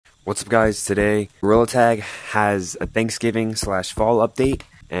What's up guys, today Gorilla Tag has a Thanksgiving / fall update,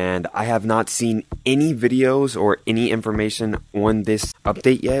 and I have not seen any videos or any information on this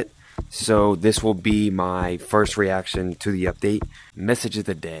update yet, so this will be my first reaction to the update. Message of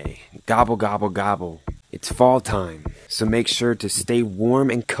the day: gobble gobble gobble. It's fall time, so make sure to stay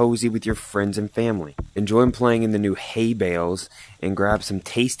warm and cozy with your friends and family. Enjoy playing in the new hay bales and grab some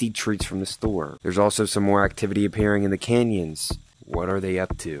tasty treats from the store. There's also some more activity appearing in the canyons. What are they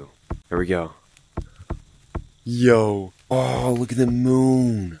up to? Here we go. Yo. Oh, look at the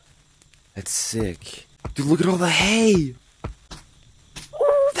moon. That's sick. Dude, look at all the hay.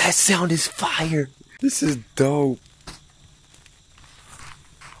 Oh, that sound is fire. This is dope.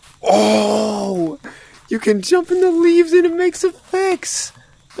 Oh, you can jump in the leaves and it makes effects.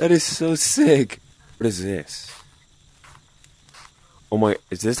 That is so sick. What is this? Oh my,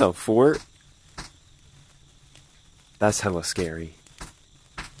 is this a fort? That's hella scary.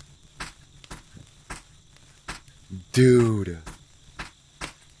 Dude.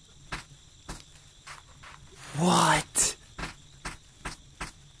 What?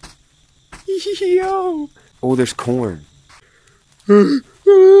 Yo. Oh, there's corn.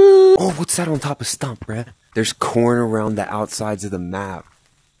 Oh, what's that on top of Stump, bruh? There's corn around the outsides of the map.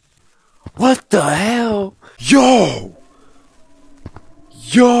 What the hell? Yo!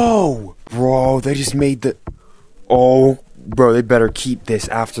 Yo! Bro, they just made the... Oh, bro, they better keep this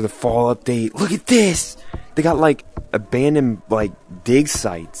after the fall update. Look at this! They got, like, abandoned, like, dig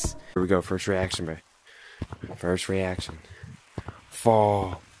sites. Here we go, first reaction, bro. First reaction.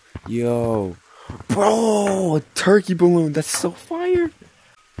 Fall. Yo. Bro, a turkey balloon. That's so fire.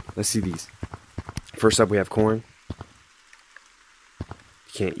 Let's see these. First up, we have corn.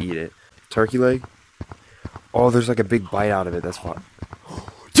 You can't eat it. Turkey leg. Oh, there's like a big bite out of it. That's fine.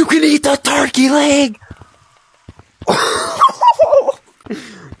 You can eat the turkey leg!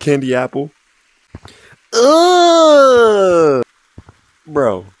 Candy apple. Ugh!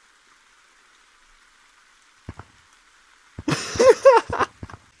 Bro.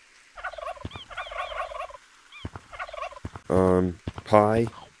 Pie.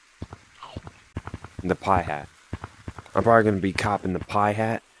 And the pie hat. I'm probably gonna be copping the pie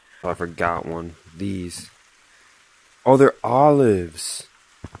hat. Oh, I forgot one. These. Oh, they're olives.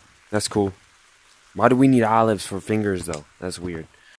 That's cool. Why do we need olives for fingers, though? That's weird.